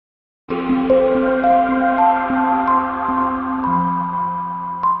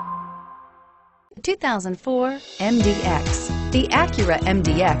2004 MDX. The Acura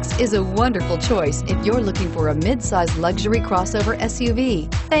MDX is a wonderful choice if you're looking for a mid-size luxury crossover SUV.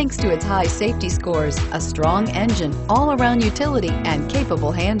 Thanks to its high safety scores, a strong engine, all-around utility, and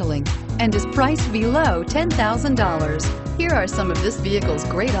capable handling, and is priced below $10,000. Here are some of this vehicle's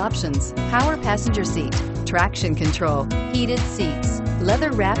great options: power passenger seat, traction control, heated seats,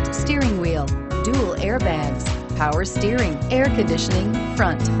 leather-wrapped steering wheel, dual airbags, power steering, air conditioning,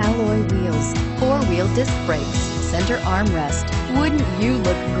 front alloy wheels, four-wheel disc brakes, center armrest. Wouldn't you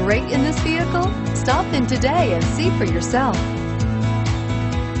look great in this vehicle? Stop in today and see for yourself.